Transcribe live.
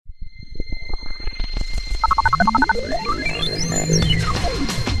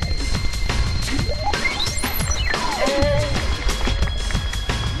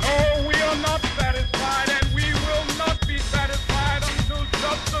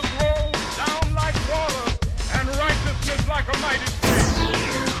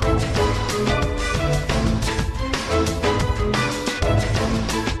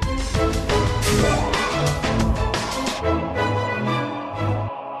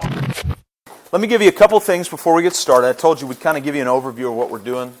Let me give you a couple things before we get started. I told you we'd kind of give you an overview of what we're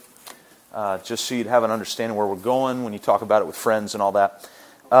doing, just so you'd have an understanding where we're going when you talk about it with friends and all that.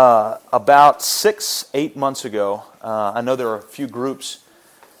 About 6-8 months ago, I know there are a few groups,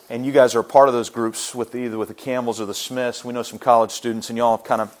 and you guys are a part of those groups with either with the Campbells or the Smiths. We know some college students, and y'all have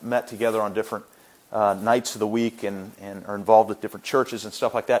kind of met together on different nights of the week and are involved with different churches and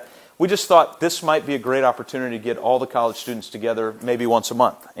stuff like that. We just thought this might be a great opportunity to get all the college students together maybe once a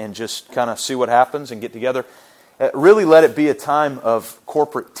month and just kind of see what happens and get together. Really let it be a time of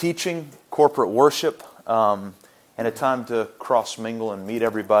corporate teaching, corporate worship, and a time to cross-mingle and meet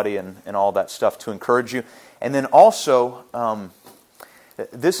everybody and all that stuff to encourage you. And then also,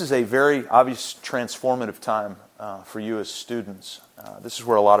 this is a very obvious transformative time for you as students. This is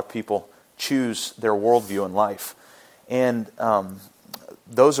where a lot of people choose their worldview in life. And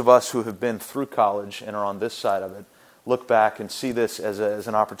those of us who have been through college and are on this side of it look back and see this as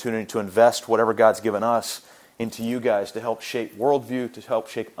an opportunity to invest whatever God's given us into you guys to help shape worldview, to help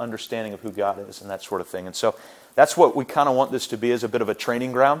shape understanding of who God is and that sort of thing. And so that's what we kind of want this to be, as a bit of a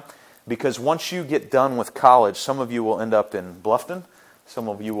training ground, because once you get done with college, some of you will end up in Bluffton, some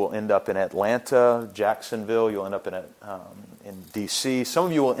of you will end up in Atlanta, Jacksonville, you'll end up in D.C., some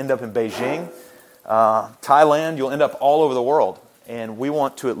of you will end up in Beijing, Thailand, you'll end up all over the world. And we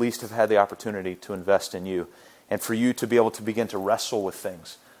want to at least have had the opportunity to invest in you and for you to be able to begin to wrestle with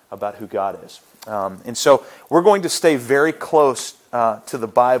things about who God is. And so we're going to stay very close to the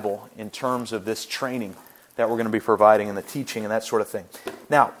Bible in terms of this training that we're going to be providing and the teaching and that sort of thing.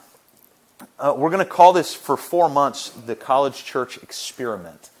 Now, we're going to call this for 4 months the College Church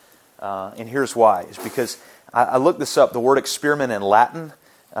Experiment. And here's why. It's because I looked this up. The word experiment in Latin,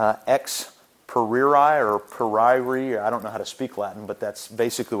 ex periri or periri, I don't know how to speak Latin, but that's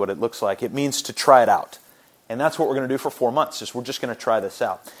basically what it looks like. It means to try it out. And that's what we're going to do for 4 months, is we're just going to try this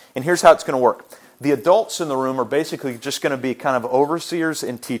out. And here's how it's going to work. The adults in the room are basically just going to be kind of overseers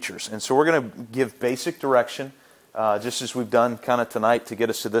and teachers. And so we're going to give basic direction, just as we've done kind of tonight to get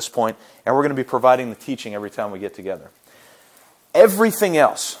us to this point. And we're going to be providing the teaching every time we get together. Everything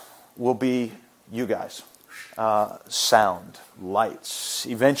else will be you guys. Sound, lights,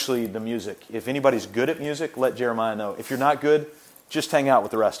 eventually the music. If anybody's good at music, let Jeremiah know. If you're not good, just hang out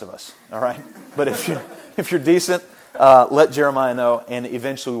with the rest of us, all right? But if you're decent, let Jeremiah know, and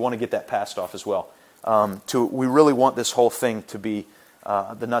eventually we want to get that passed off as well. We really want this whole thing to be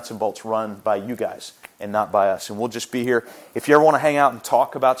the nuts and bolts run by you guys and not by us, and we'll just be here. If you ever want to hang out and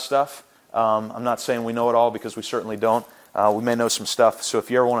talk about stuff, I'm not saying we know it all, because we certainly don't. We may know some stuff, so if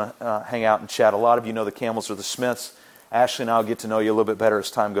you ever want to hang out and chat, a lot of you know the Campbells or the Smiths. Ashley and I will get to know you a little bit better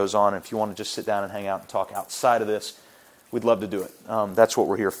as time goes on. And if you want to just sit down and hang out and talk outside of this, we'd love to do it. That's what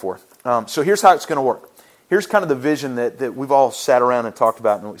we're here for. So here's how it's going to work. Here's kind of the vision that we've all sat around and talked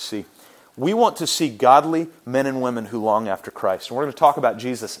about and what we see. We want to see godly men and women who long after Christ. And we're going to talk about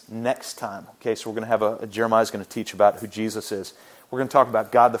Jesus next time. Okay, so we're going to have Jeremiah's going to teach about who Jesus is. We're going to talk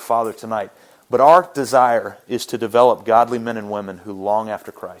about God the Father tonight. But our desire is to develop godly men and women who long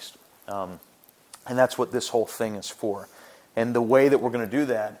after Christ. And that's what this whole thing is for. And the way that we're going to do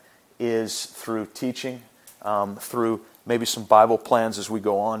that is through teaching, through maybe some Bible plans as we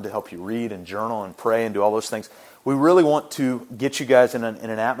go on to help you read and journal and pray and do all those things. We really want to get you guys in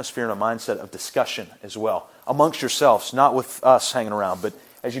an atmosphere and a mindset of discussion as well, amongst yourselves, not with us hanging around, but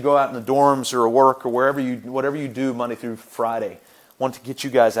as you go out in the dorms or work or whatever you do Monday through Friday, want to get you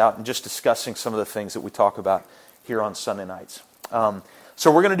guys out and just discussing some of the things that we talk about here on Sunday nights.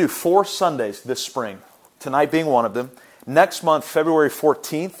 So we're going to do 4 Sundays this spring, tonight being one of them. Next month, February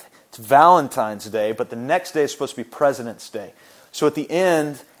 14th, it's Valentine's Day, but the next day is supposed to be President's Day. So at the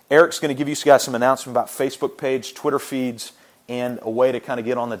end, Eric's going to give you guys some announcement about Facebook page, Twitter feeds, and a way to kind of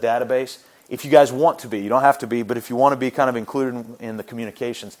get on the database. If you guys want to be, you don't have to be, but if you want to be kind of included in the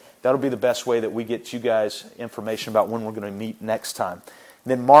communications, that'll be the best way that we get you guys information about when we're going to meet next time.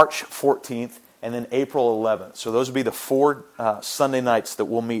 And then March 14th, and then April 11th. So those will be the 4 Sunday nights that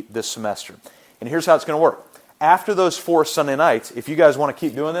we'll meet this semester. And here's how it's going to work. After those 4 Sunday nights, if you guys want to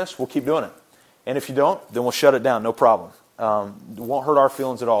keep doing this, we'll keep doing it. And if you don't, then we'll shut it down, no problem. It won't hurt our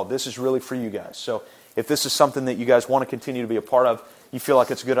feelings at all. This is really for you guys. So if this is something that you guys want to continue to be a part of, you feel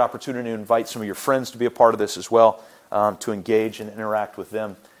like it's a good opportunity to invite some of your friends to be a part of this as well, to engage and interact with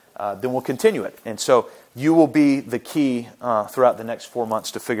them, then we'll continue it. And so you will be the key throughout the next 4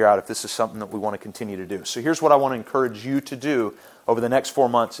 months to figure out if this is something that we want to continue to do. So here's what I want to encourage you to do over the next 4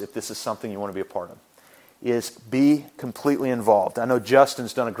 months if this is something you want to be a part of, is be completely involved. I know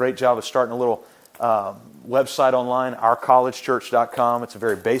Justin's done a great job of starting a little website online, ourcollegechurch.com. It's a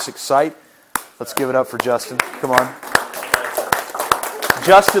very basic site. Let's give it up for Justin. Come on.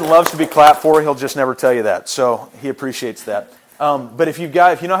 Justin loves to be clapped for. He'll just never tell you that, so he appreciates that. But if you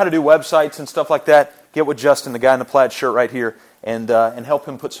know how to do websites and stuff like that, get with Justin, the guy in the plaid shirt right here, and help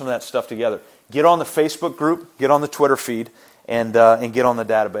him put some of that stuff together. Get on the Facebook group, get on the Twitter feed, and get on the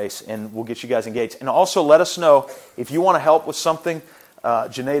database, and we'll get you guys engaged. And also let us know if you want to help with something.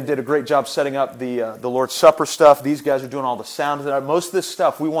 Janae did a great job setting up the Lord's Supper stuff. These guys are doing all the sound. Most of this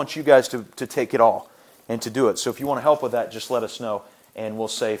stuff, we want you guys to take it all and to do it. So if you want to help with that, just let us know, and we'll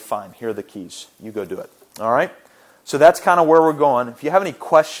say, fine, here are the keys. You go do it. All right? So that's kind of where we're going. If you have any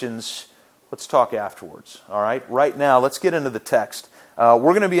questions, let's talk afterwards. All right? Right now, let's get into the text. We're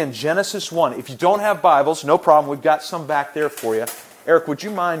going to be in Genesis 1. If you don't have Bibles, no problem. We've got some back there for you. Eric, would you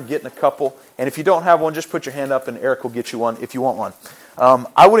mind getting a couple? And if you don't have one, just put your hand up and Eric will get you one if you want one.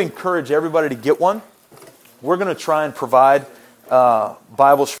 I would encourage everybody to get one. We're going to try and provide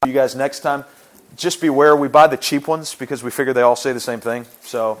Bibles for you guys next time. Just beware, we buy the cheap ones because we figure they all say the same thing.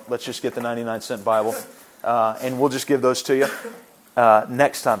 So let's just get the 99-cent Bible, and we'll just give those to you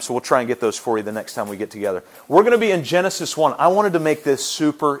next time. So we'll try and get those for you the next time we get together. We're going to be in Genesis 1. I wanted to make this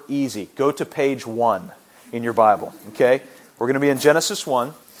super easy. Go to page 1 in your Bible, okay? We're going to be in Genesis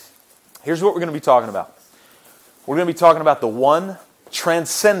 1. Here's what we're going to be talking about. We're going to be talking about the one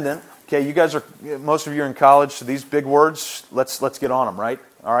transcendent. Okay, you guys are, most of you are in college, so these big words, let's get on them, right?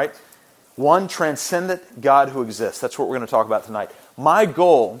 All right? One transcendent God who exists. That's what we're going to talk about tonight. My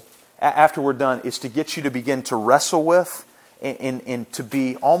goal, after we're done, is to get you to begin to wrestle with and to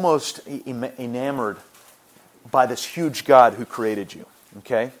be almost enamored by this huge God who created you.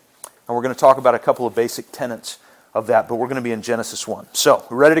 Okay? And we're going to talk about a couple of basic tenets of that, but we're going to be in Genesis 1. So,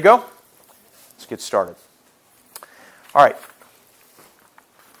 we ready to go? Let's get started. All right.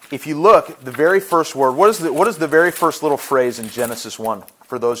 If you look, the very first word, what is the very first little phrase in Genesis 1,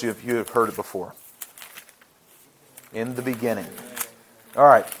 for those of you who have heard it before? In the beginning. All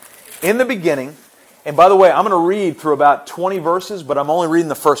right. In the beginning, and by the way, I'm going to read through about 20 verses, but I'm only reading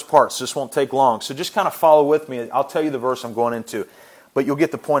the first part, so this won't take long. So just kind of follow with me. I'll tell you the verse I'm going into, but you'll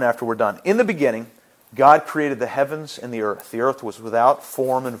get the point after we're done. In the beginning, God created the heavens and the earth. The earth was without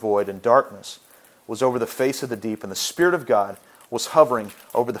form and void, and darkness was over the face of the deep, and the Spirit of God was hovering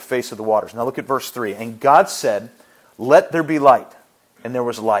over the face of the waters. Now look at verse 3. And God said, "Let there be light," and there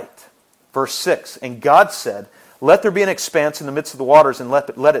was light. Verse 6. And God said, "Let there be an expanse in the midst of the waters, and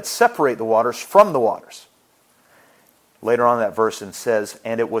let it separate the waters from the waters." Later on in that verse it says,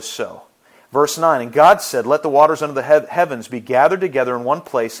 "And it was so." Verse 9. And God said, "Let the waters under the heavens be gathered together in one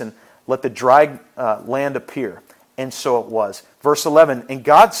place, and let the dry land appear." And so it was. Verse 11. And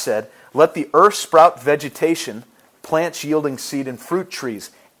God said, "Let the earth sprout vegetation, plants yielding seed, and fruit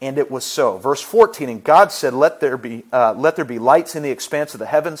trees." And it was so. Verse 14. And God said, let there be lights in the expanse of the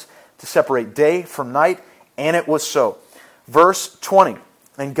heavens to separate day from night. And it was so. Verse 20.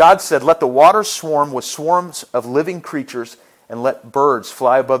 And God said, "Let the waters swarm with swarms of living creatures, and let birds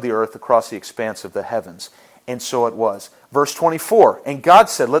fly above the earth across the expanse of the heavens." And so it was. Verse 24. And God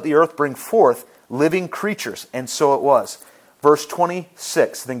said, "Let the earth bring forth living creatures." And so it was. Verse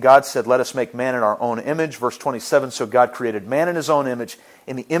 26. Then God said, "Let us make man in our own image." Verse 27. So God created man in his own image.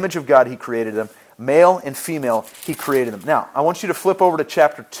 In the image of God he created them. Male and female he created them. Now, I want you to flip over to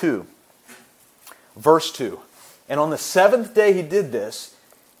chapter 2. Verse 2. And on the seventh day he did this,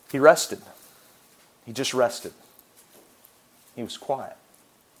 he rested. He just rested. He was quiet.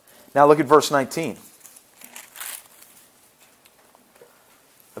 Now look at verse 19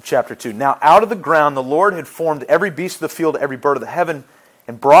 of chapter 2. Now out of the ground the Lord had formed every beast of the field, every bird of the heaven,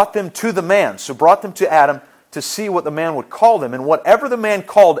 and brought them to the man. So brought them to Adam to see what the man would call them. And whatever the man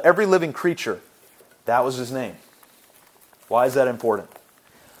called every living creature, that was his name. Why is that important?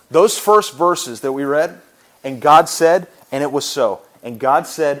 Those first verses that we read, and God said, and it was so. And God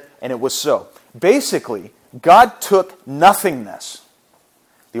said, and it was so. Basically, God took nothingness.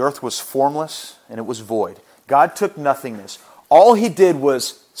 The earth was formless and it was void. God took nothingness. All he did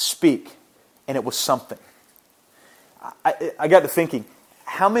was speak, and it was something. I got to thinking,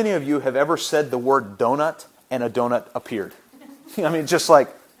 how many of you have ever said the word donut and a donut appeared? I mean, just like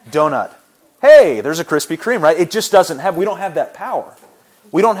donut. Hey, there's a Krispy Kreme, right? We don't have that power.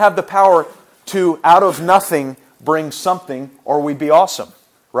 We don't have the power to, out of nothing, bring something or we'd be awesome,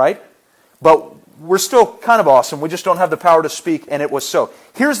 right? But we're still kind of awesome. We just don't have the power to speak, and it was so.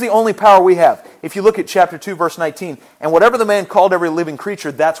 Here's the only power we have. If you look at chapter 2, verse 19, and whatever the man called every living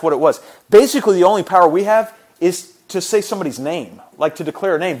creature, that's what it was. Basically, the only power we have is to say somebody's name, like to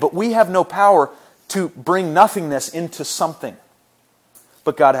declare a name. But we have no power to bring nothingness into something.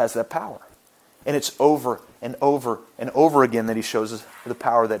 But God has that power. And it's over and over and over again that He shows us the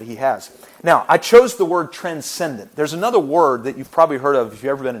power that He has. Now, I chose the word transcendent. There's another word that you've probably heard of if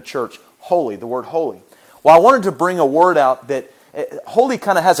you've ever been in church, holy, the word holy. Well, I wanted to bring a word out that, holy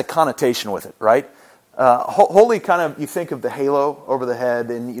kind of has a connotation with it, right? Holy kind of, you think of the halo over the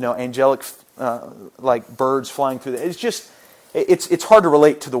head and, angelic like birds flying through the, it's hard to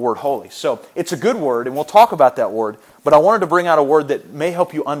relate to the word holy. So it's a good word, and we'll talk about that word, but I wanted to bring out a word that may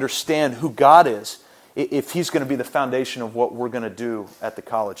help you understand who God is if He's going to be the foundation of what we're going to do at the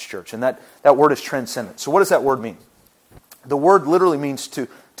college church. And that word is transcendent. So what does that word mean? The word literally means to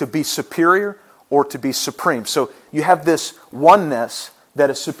be superior or to be supreme. So you have this oneness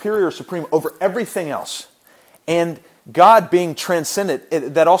that is superior or supreme over everything else. And God being transcendent,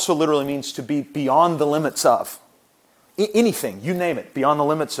 that also literally means to be beyond the limits of. Anything, you name it, beyond the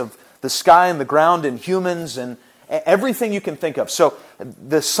limits of the sky and the ground and humans and everything you can think of. So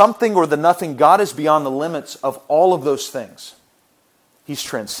the something or the nothing, God is beyond the limits of all of those things. He's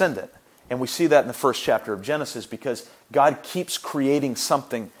transcendent. And we see that in the first chapter of Genesis because God keeps creating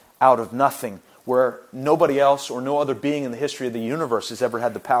something out of nothing where nobody else or no other being in the history of the universe has ever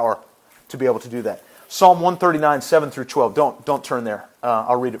had the power to be able to do that. Psalm 139, 7 through 12. Don't turn there.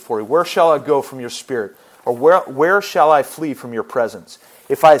 I'll read it for you. Where shall I go from your spirit? Or where shall I flee from your presence?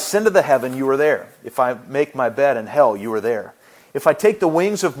 If I ascend to the heaven, you are there. If I make my bed in hell, you are there. If I take the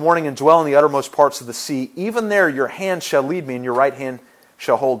wings of morning and dwell in the uttermost parts of the sea, even there your hand shall lead me and your right hand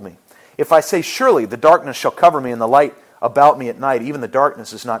shall hold me. If I say, surely the darkness shall cover me and the light about me at night, even the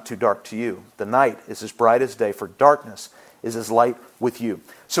darkness is not too dark to you. The night is as bright as day, for darkness is as light with you.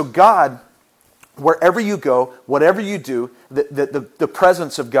 So God, wherever you go, whatever you do, the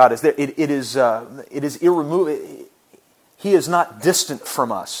presence of God is there. It is irremovable. He is not distant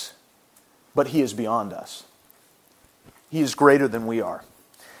from us, but He is beyond us. He is greater than we are.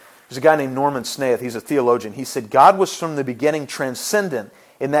 There's a guy named Norman Snaith. He's a theologian. He said, God was from the beginning transcendent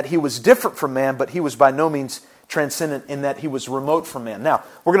in that He was different from man, but He was by no means transcendent in that He was remote from man. Now,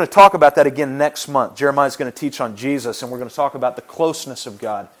 we're going to talk about that again next month. Jeremiah's going to teach on Jesus, and we're going to talk about the closeness of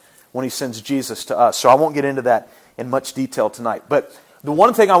God when He sends Jesus to us. So I won't get into that in much detail tonight. But the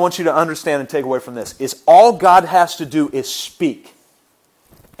one thing I want you to understand and take away from this is all God has to do is speak,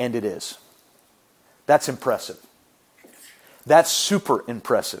 and it is. That's impressive. That's super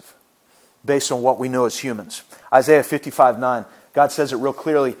impressive based on what we know as humans. Isaiah 55:9, God says it real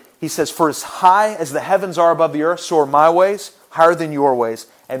clearly. He says, for as high as the heavens are above the earth, so are my ways higher than your ways,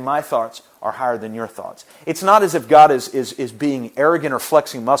 and my thoughts are higher than your thoughts. It's not as if God is being arrogant or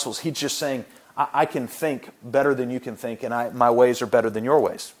flexing muscles. He's just saying, I can think better than you can think, and my ways are better than your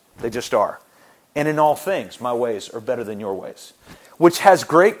ways. They just are. And in all things, my ways are better than your ways. Which has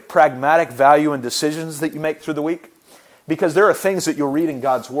great pragmatic value in decisions that you make through the week. Because there are things that you'll read in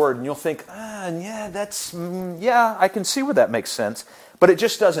God's Word, and you'll think, I can see where that makes sense, but it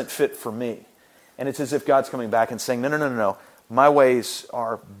just doesn't fit for me. And it's as if God's coming back and saying, no. My ways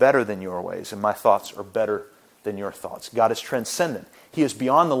are better than your ways, and my thoughts are better than your thoughts. God is transcendent. He is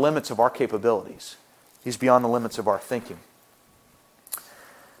beyond the limits of our capabilities. He's beyond the limits of our thinking.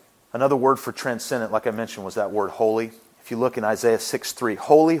 Another word for transcendent, like I mentioned, was that word holy. If you look in Isaiah 6:3,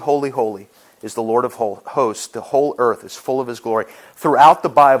 holy, holy, holy is the Lord of hosts. The whole earth is full of His glory. Throughout the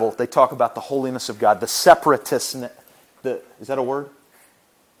Bible, they talk about the holiness of God, the separatistness. Is that a word?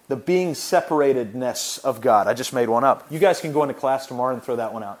 The being separatedness of God. I just made one up. You guys can go into class tomorrow and throw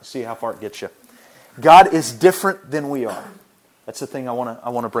that one out and see how far it gets you. God is different than we are. That's the thing I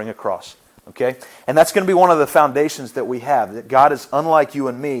want to bring across. Okay? And that's going to be one of the foundations that we have. That God is unlike you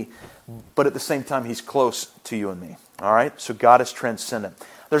and me, but at the same time He's close to you and me. All right? So God is transcendent.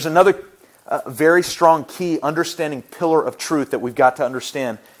 There's another very strong key understanding pillar of truth that we've got to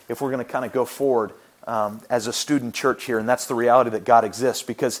understand if we're going to kind of go forward as a student church here, and that's the reality that God exists,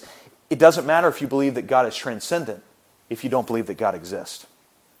 because it doesn't matter if you believe that God is transcendent if you don't believe that God exists.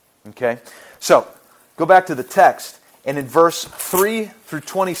 Okay? So, go back to the text, and in verse 3 through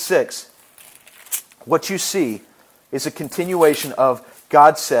 26, what you see is a continuation of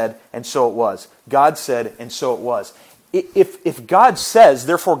God said, and so it was. God said, and so it was. If God says,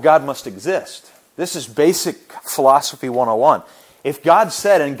 therefore God must exist. This is basic philosophy 101. If God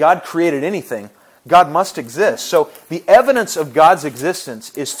said and God created anything, God must exist. So the evidence of God's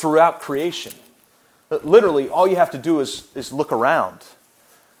existence is throughout creation. Literally, all you have to do is look around.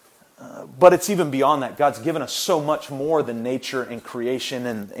 But it's even beyond that. God's given us so much more than nature and creation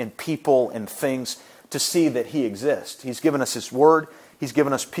and people and things to see that He exists. He's given us His Word. He's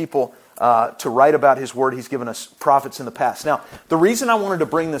given us people to write about His Word. He's given us prophets in the past. Now, the reason I wanted to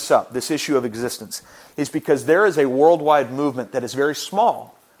bring this up, this issue of existence, is because there is a worldwide movement that is very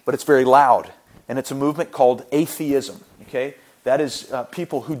small, but it's very loud. And it's a movement called atheism. Okay? That is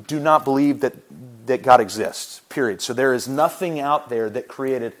people who do not believe that God exists, period. So there is nothing out there that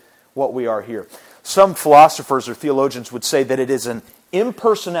created what we are here. Some philosophers or theologians would say that it is an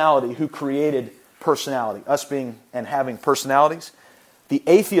impersonality who created personality, us being and having personalities. The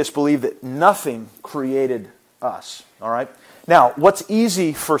atheists believe that nothing created us. All right? Now, what's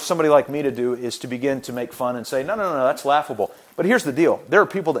easy for somebody like me to do is to begin to make fun and say, no, that's laughable. But here's the deal. There are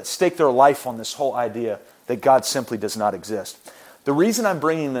people that stake their life on this whole idea that God simply does not exist. The reason I'm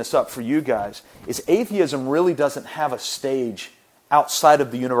bringing this up for you guys is atheism really doesn't have a stage outside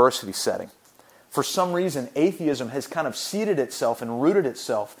of the university setting. For some reason, atheism has kind of seated itself and rooted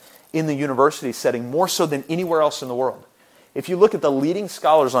itself in the university setting more so than anywhere else in the world. If you look at the leading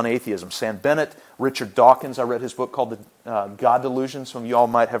scholars on atheism, Sam Bennett, Richard Dawkins, I read his book called The God Delusion. Some of you all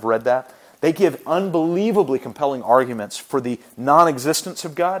might have read that. They give unbelievably compelling arguments for the non-existence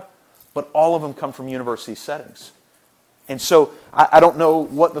of God, but all of them come from university settings. And so I don't know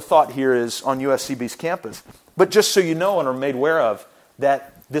what the thought here is on USCB's campus, but just so you know and are made aware of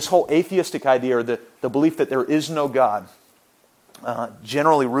that this whole atheistic idea or the belief that there is no God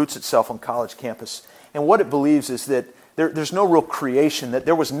generally roots itself on college campus. And what it believes is that there's no real creation, that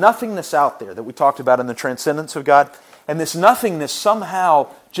there was nothingness out there that we talked about in the transcendence of God, and this nothingness somehow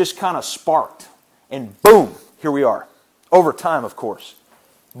just kind of sparked, and boom, here we are. Over time, of course.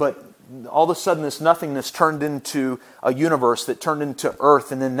 But all of a sudden this nothingness turned into a universe that turned into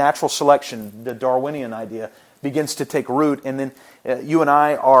Earth, and then natural selection, the Darwinian idea, begins to take root, and then you and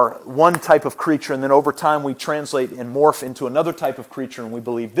I are one type of creature, and then over time we translate and morph into another type of creature, and we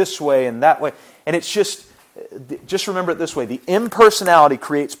believe this way and that way. And it's just remember it this way. The impersonality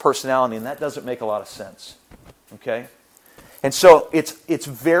creates personality, and that doesn't make a lot of sense. Okay? And so it's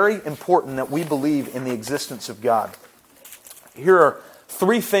very important that we believe in the existence of God. Here are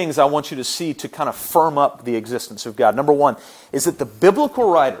three things I want you to see to kind of firm up the existence of God. Number one is that the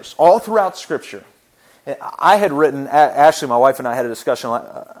biblical writers, all throughout Scripture, I had written, Ashley, my wife, and I had a discussion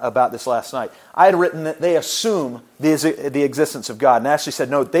about this last night. I had written that they assume the existence of God. And Ashley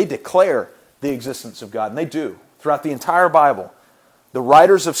said, no, they declare the existence of God. And they do. Throughout the entire Bible, the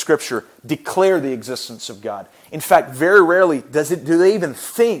writers of Scripture declare the existence of God. In fact, very rarely do they even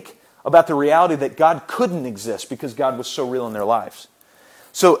think about the reality that God couldn't exist because God was so real in their lives.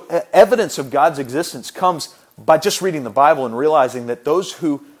 So evidence of God's existence comes by just reading the Bible and realizing that those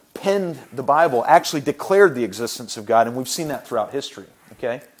who penned the Bible actually declared the existence of God, and we've seen that throughout history.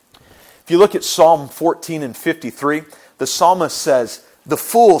 Okay? If you look at Psalm 14 and 53, the psalmist says, "The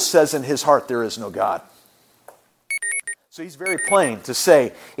fool says in his heart, there is no God." So he's very plain to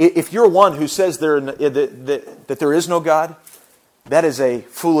say, if you're one who says that there is no God, that is a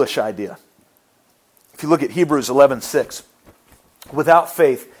foolish idea. If you look at Hebrews 11:6, without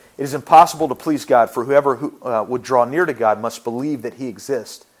faith, it is impossible to please God, for whoever would draw near to God must believe that He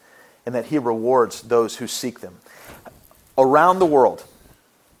exists and that He rewards those who seek them. Around the world,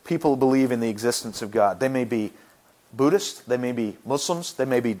 people believe in the existence of God. They may be Buddhists, they may be Muslims, they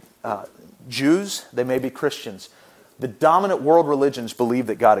may be Jews, they may be Christians. The dominant world religions believe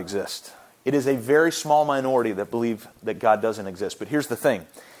that God exists. It is a very small minority that believe that God doesn't exist. But here's the thing,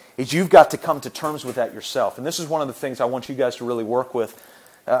 is you've got to come to terms with that yourself. And this is one of the things I want you guys to really work with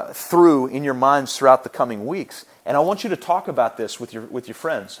through in your minds throughout the coming weeks. And I want you to talk about this with your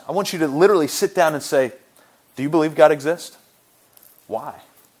friends. I want you to literally sit down and say, do you believe God exists? Why?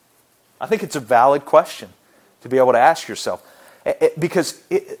 I think it's a valid question to be able to ask yourself. Because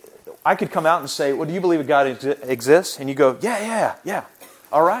I could come out and say, well, do you believe that God exists? And you go, yeah.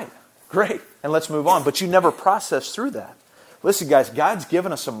 All right, great. And let's move on. But you never process through that. Listen, guys, God's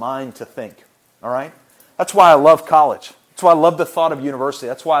given us a mind to think. All right? That's why I love college. That's why I love the thought of university.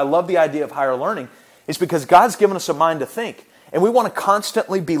 That's why I love the idea of higher learning. It's because God's given us a mind to think. And we want to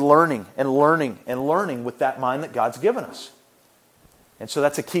constantly be learning and learning and learning with that mind that God's given us. And so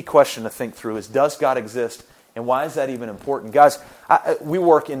that's a key question to think through is, does God exist? And why is that even important? Guys, we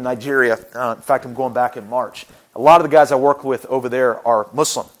work in Nigeria. In fact, I'm going back in March. A lot of the guys I work with over there are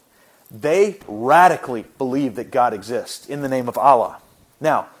Muslim. They radically believe that God exists in the name of Allah.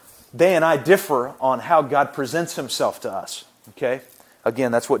 Now, they and I differ on how God presents Himself to us. Okay?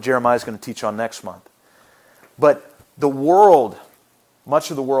 Again, that's what Jeremiah is going to teach on next month. But the world,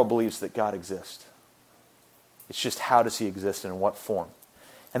 much of the world believes that God exists. It's just how does he exist and in what form?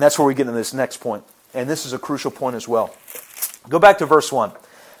 And that's where we get into this next point. And this is a crucial point as well. Go back to verse 1.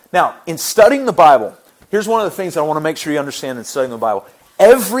 Now, in studying the Bible, here's one of the things that I want to make sure you understand in studying the Bible.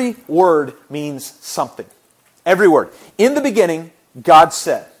 Every word means something. Every word. In the beginning, God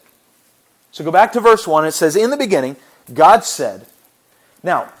said. So go back to verse 1. It says, in the beginning, God said.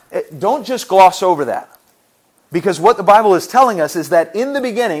 Now, don't just gloss over that. Because what the Bible is telling us is that in the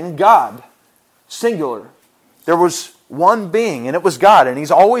beginning, God, singular, there was one being, and it was God, and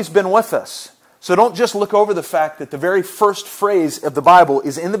He's always been with us. So don't just look over the fact that the very first phrase of the Bible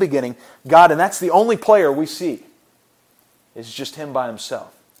is in the beginning, God, and that's the only player we see. It's just Him by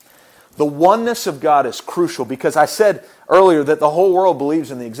Himself. The oneness of God is crucial because I said earlier that the whole world believes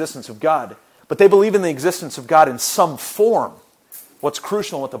in the existence of God, but they believe in the existence of God in some form. What's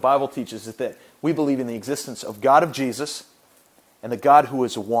crucial and what the Bible teaches is that we believe in the existence of God of Jesus and the God who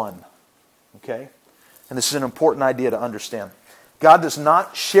is one. Okay? And this is an important idea to understand. God does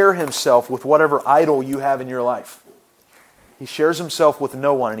not share Himself with whatever idol you have in your life. He shares Himself with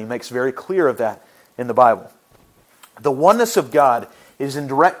no one, and He makes very clear of that in the Bible. The oneness of God is in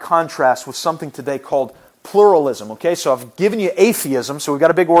direct contrast with something today called pluralism. Okay, so I've given you atheism, so we've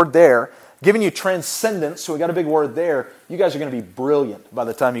got a big word there. Given you transcendence, so we got a big word there. You guys are going to be brilliant by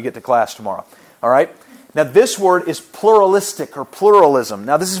the time you get to class tomorrow. All right? Now this word is pluralistic or pluralism.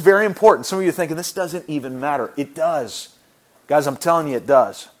 Now this is very important. Some of you are thinking this doesn't even matter. It does. Guys, I'm telling you it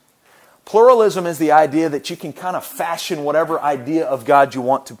does. Pluralism is the idea that you can kind of fashion whatever idea of God you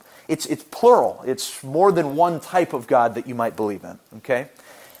want to. It's plural. It's more than one type of God that you might believe in. Okay?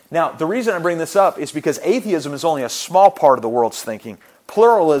 Now, the reason I bring this up is because atheism is only a small part of the world's thinking.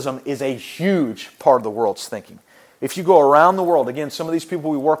 Pluralism is a huge part of the world's thinking. If you go around the world, again, some of these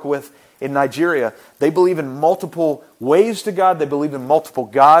people we work with in Nigeria, they believe in multiple ways to God. They believe in multiple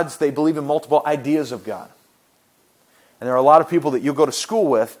gods. They believe in multiple ideas of God. And there are a lot of people that you'll go to school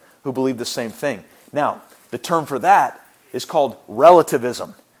with who believe the same thing. Now, the term for that is called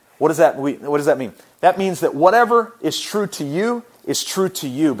relativism. What does that mean? That means that whatever is true to you is true to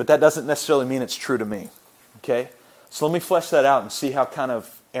you, but that doesn't necessarily mean it's true to me. Okay? So let me flesh that out and see how kind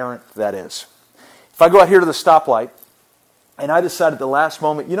of errant that is. If I go out here to the stoplight, and I decide at the last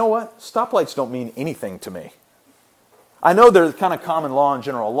moment, you know what? Stoplights don't mean anything to me. I know they're kind of common law and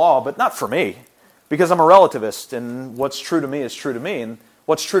general law, but not for me, because I'm a relativist, and what's true to me is true to me, and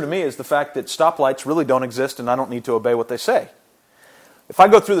what's true to me is the fact that stoplights really don't exist, and I don't need to obey what they say. If I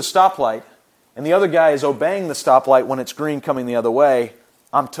go through the stoplight, and the other guy is obeying the stoplight when it's green coming the other way,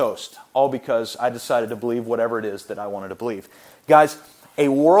 I'm toast. All because I decided to believe whatever it is that I wanted to believe. Guys, a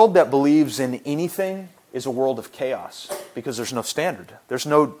world that believes in anything is a world of chaos because there's no standard. There's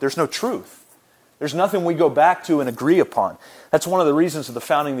no truth. There's nothing we go back to and agree upon. That's one of the reasons that the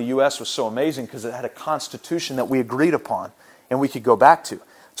founding of the U.S. was so amazing, because it had a constitution that we agreed upon and we could go back to.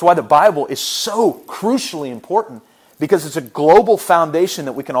 That's why the Bible is so crucially important, because it's a global foundation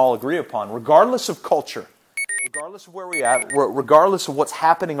that we can all agree upon, regardless of culture, regardless of where we're at, regardless of what's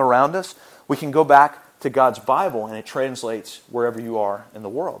happening around us. We can go back to God's Bible, and it translates wherever you are in the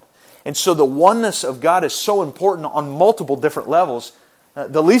world. And so the oneness of God is so important on multiple different levels,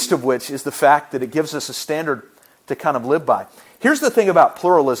 the least of which is the fact that it gives us a standard to kind of live by. Here's the thing about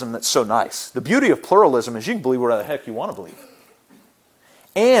pluralism that's so nice. The beauty of pluralism is you can believe whatever the heck you want to believe.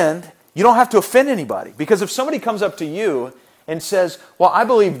 And you don't have to offend anybody. Because if somebody comes up to you and says, well, I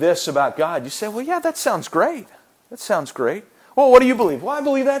believe this about God, you say, well, yeah, that sounds great. That sounds great. Well, what do you believe? Well, I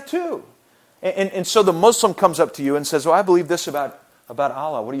believe that too. And so the Muslim comes up to you and says, well, I believe this about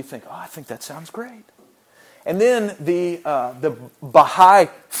Allah. What do you think? Oh, I think that sounds great. And then the Baha'i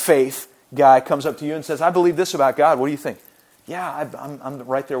faith guy comes up to you and says, I believe this about God. What do you think? Yeah, I'm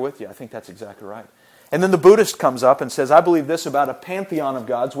right there with you. I think that's exactly right. And then the Buddhist comes up and says, I believe this about a pantheon of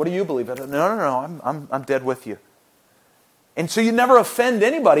gods. What do you believe? No, I'm dead with you. And so you never offend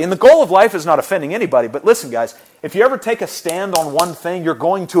anybody. And the goal of life is not offending anybody. But listen, guys, if you ever take a stand on one thing, you're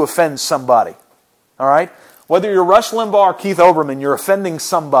going to offend somebody. All right? Whether you're Rush Limbaugh or Keith Olbermann, you're offending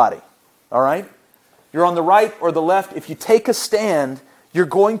somebody. All right? You're on the right or the left. If you take a stand, you're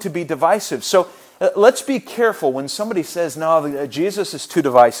going to be divisive. So let's be careful when somebody says, no, Jesus is too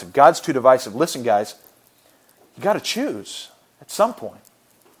divisive. God's too divisive. Listen, guys, you got to choose at some point.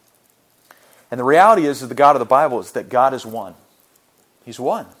 And the reality is that the God of the Bible is that God is one. He's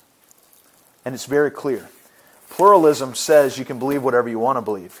one. And it's very clear. Pluralism says you can believe whatever you want to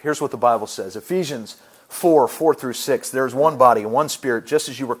believe. Here's what the Bible says. Ephesians 4:4-6. There is one body and one Spirit, just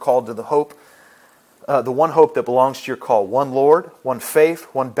as you were called to the one hope that belongs to your call. One Lord, one faith,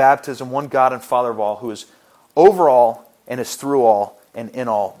 one baptism, one God and Father of all, who is over all and is through all and in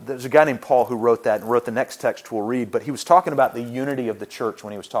all. There's a guy named Paul who wrote that and wrote the next text we'll read, but he was talking about the unity of the church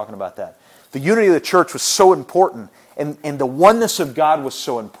when he was talking about that. The unity of the church was so important, and the oneness of God was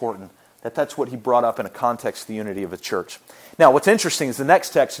so important, that's what he brought up in a context of the unity of the church. Now, what's interesting is the next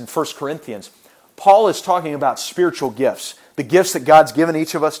text in 1 Corinthians, Paul is talking about spiritual gifts, the gifts that God's given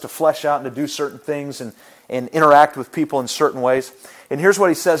each of us to flesh out and to do certain things and interact with people in certain ways. And here's what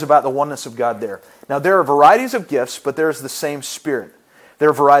he says about the oneness of God there. Now, there are varieties of gifts, but there is the same Spirit. There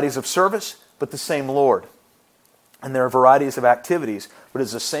are varieties of service, but the same Lord. And there are varieties of activities, but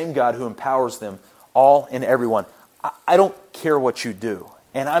it's the same God who empowers them all and everyone. I don't care what you do,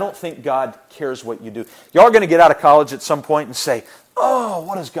 and I don't think God cares what you do. Y'all are going to get out of college at some point and say, oh,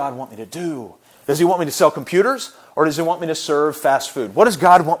 what does God want me to do? Does He want me to sell computers, or does He want me to serve fast food? What does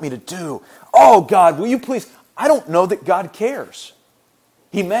God want me to do? Oh, God, will you please? I don't know that God cares.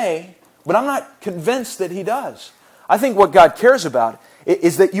 He may, but I'm not convinced that He does. I think what God cares about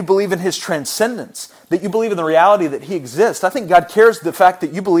is that you believe in His transcendence, that you believe in the reality that He exists. I think God cares the fact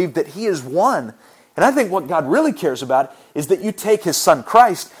that you believe that He is one. And I think what God really cares about is that you take His Son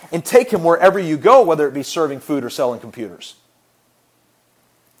Christ and take Him wherever you go, whether it be serving food or selling computers.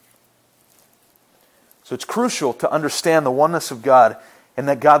 So it's crucial to understand the oneness of God and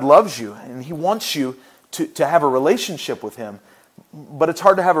that God loves you and He wants you to have a relationship with Him. But it's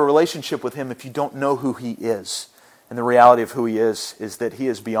hard to have a relationship with Him if you don't know who He is. And the reality of who He is that He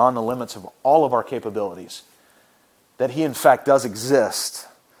is beyond the limits of all of our capabilities. That He in fact does exist,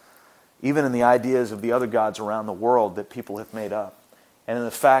 even in the ideas of the other gods around the world that people have made up. And in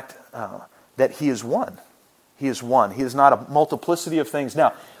the fact that He is one. He is one. He is not a multiplicity of things.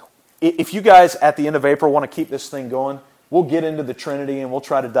 Now, if you guys at the end of April want to keep this thing going, we'll get into the Trinity and we'll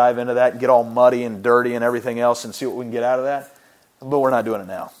try to dive into that and get all muddy and dirty and everything else and see what we can get out of that. But we're not doing it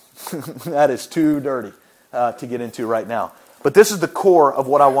now. That is too dirty to get into right now. But this is the core of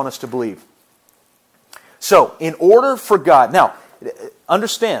what I want us to believe. So, in order for God... Now,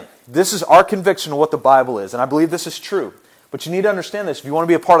 understand, this is our conviction of what the Bible is, and I believe this is true. But you need to understand this. If you want to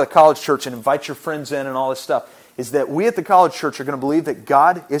be a part of the college church and invite your friends in and all this stuff, is that we at the college church are going to believe that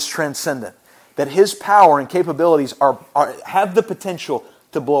God is transcendent, that His power and capabilities have the potential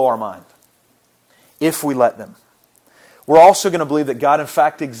to blow our mind, if we let them. We're also going to believe that God in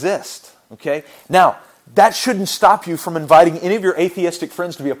fact exists. Okay? Now, that shouldn't stop you from inviting any of your atheistic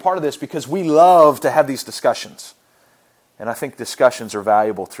friends to be a part of this, because we love to have these discussions. And I think discussions are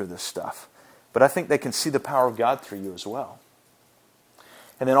valuable through this stuff. But I think they can see the power of God through you as well.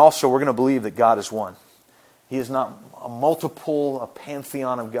 And then also we're going to believe that God is one. He is not a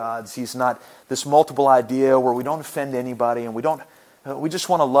pantheon of gods. He's not this multiple idea where we don't offend anybody and we just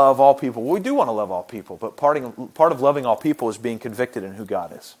want to love all people. Well, we do want to love all people, but part of loving all people is being convicted in who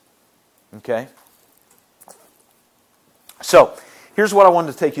God is. Okay? So, here's what I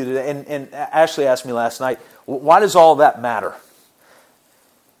wanted to take you to, and Ashley asked me last night, why does all that matter?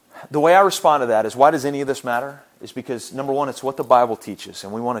 The way I respond to that is, why does any of this matter? Is because, number one, it's what the Bible teaches,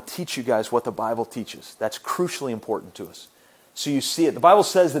 and we want to teach you guys what the Bible teaches. That's crucially important to us. So you see it. The Bible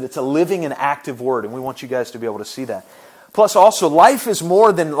says that it's a living and active word, and we want you guys to be able to see that. Plus, also, life is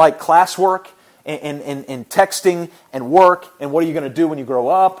more than like classwork and texting and work and what are you going to do when you grow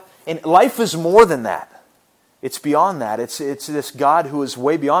up. And life is more than that. It's beyond that. It's this God who is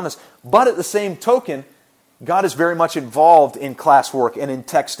way beyond us. But at the same token, God is very much involved in classwork and in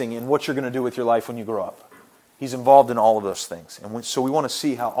texting and what you're going to do with your life when you grow up. He's involved in all of those things. And so we want to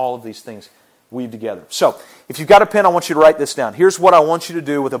see how all of these things weave together. So, if you've got a pen, I want you to write this down. Here's what I want you to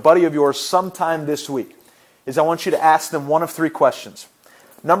do with a buddy of yours sometime this week, is I want you to ask them one of three questions.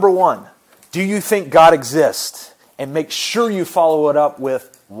 Number one, do you think God exists? And make sure you follow it up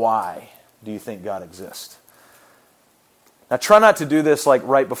with, why do you think God exists? Now, try not to do this like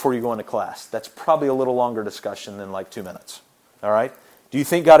right before you go into class. That's probably a little longer discussion than like 2 minutes. All right? Do you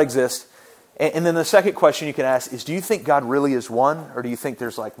think God exists? And then the second question you can ask is, do you think God really is one? Or do you think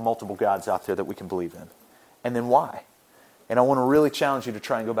there's like multiple gods out there that we can believe in? And then why? And I want to really challenge you to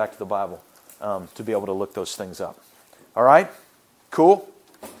try and go back to the Bible to be able to look those things up. All right? Cool?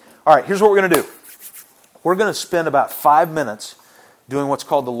 All right, here's what we're going to do. We're going to spend about 5 minutes doing what's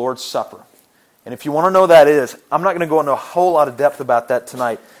called the Lord's Supper. And if you want to know what that is, I'm not going to go into a whole lot of depth about that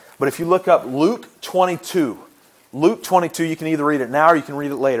tonight. But if you look up Luke 22, you can either read it now or you can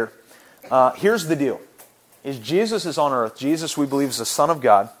read it later. Here's the deal. Jesus is on earth. Jesus, we believe, is the Son of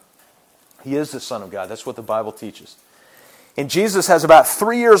God. He is the Son of God. That's what the Bible teaches. And Jesus has about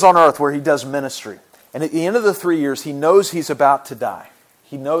 3 years on earth where He does ministry. And at the end of the 3 years, He knows He's about to die.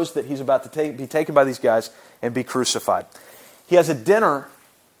 He knows that He's about to be taken by these guys and be crucified. He has a dinner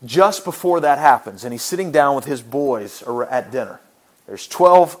just before that happens, and He's sitting down with His boys at dinner. There's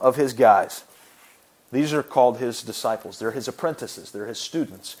 12 of his guys. These are called his disciples. They're his apprentices. They're his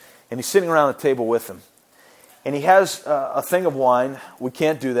students. And he's sitting around the table with them. And he has a thing of wine. We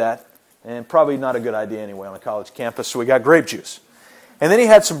can't do that. And probably not a good idea anyway on a college campus. So we got grape juice. And then he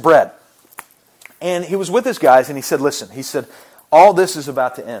had some bread. And he was with his guys and he said, listen, he said, all this is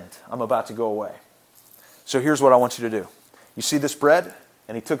about to end. I'm about to go away. So here's what I want you to do. You see this bread?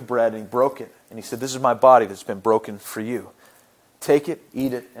 And he took bread and he broke it. And he said, this is my body that's been broken for you. Take it,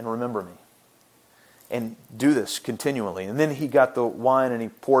 eat it, and remember me. And do this continually. And then he got the wine and he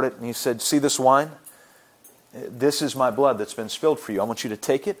poured it and he said, see this wine? This is my blood that's been spilled for you. I want you to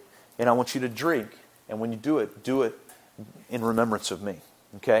take it and I want you to drink. And when you do it in remembrance of me.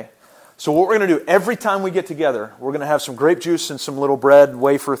 Okay? So what we're going to do, every time we get together, we're going to have some grape juice and some little bread,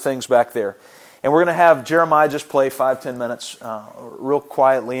 wafer things back there. And we're going to have Jeremiah just play 5-10 minutes real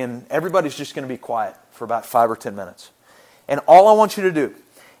quietly. And everybody's just going to be quiet for about 5 or 10 minutes. And all I want you to do,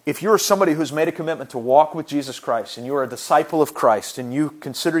 if you're somebody who's made a commitment to walk with Jesus Christ and you are a disciple of Christ and you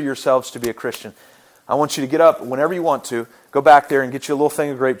consider yourselves to be a Christian, I want you to get up whenever you want to, go back there and get you a little thing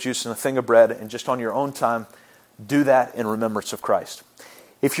of grape juice and a thing of bread, and just on your own time, do that in remembrance of Christ.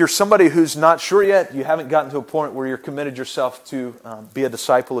 If you're somebody who's not sure yet, you haven't gotten to a point where you're committed yourself to be a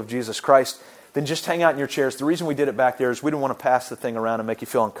disciple of Jesus Christ, then just hang out in your chairs. The reason we did it back there is we didn't want to pass the thing around and make you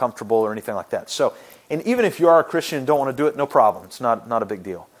feel uncomfortable or anything like that. So, and even if you are a Christian and don't want to do it, no problem. It's not a big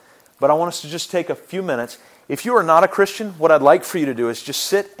deal. But I want us to just take a few minutes. If you are not a Christian, what I'd like for you to do is just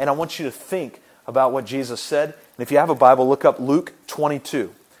sit and I want you to think about what Jesus said. And if you have a Bible, look up Luke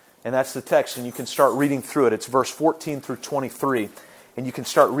 22. And that's the text, and you can start reading through it. It's verse 14 through 23. And you can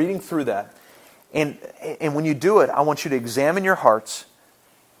start reading through that. And when you do it, I want you to examine your hearts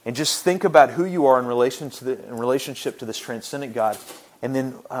and just think about who you are in relationship to this transcendent God. And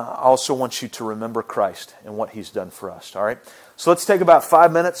then I also want you to remember Christ and what He's done for us. All right? So let's take about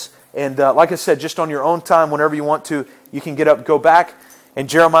 5 minutes. And like I said, just on your own time, whenever you want to, you can get up, go back. And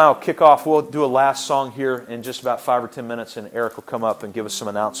Jeremiah will kick off. We'll do a last song here in just about 5 or 10 minutes. And Eric will come up and give us some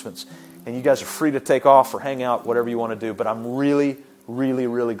announcements. And you guys are free to take off or hang out, whatever you want to do. But I'm really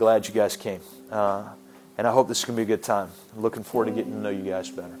glad you guys came. And I hope this is going to be a good time. I'm looking forward to getting to know you guys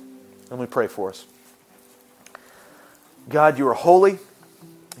better. Let me pray for us. God, you are holy.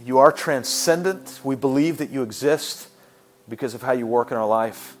 You are transcendent. We believe that you exist because of how you work in our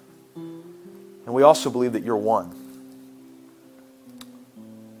life. And we also believe that you're one.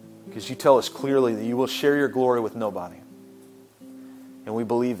 Because you tell us clearly that you will share your glory with nobody. And we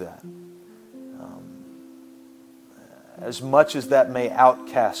believe that. As much as that may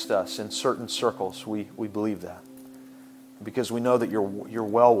outcast us in certain circles, we believe that. Because we know that you're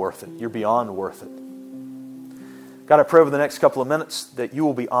well worth it. You're beyond worth it. God, I pray over the next couple of minutes that you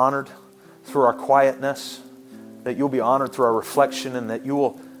will be honored through our quietness, that you'll be honored through our reflection, and that you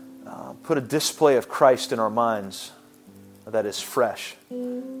will put a display of Christ in our minds that is fresh.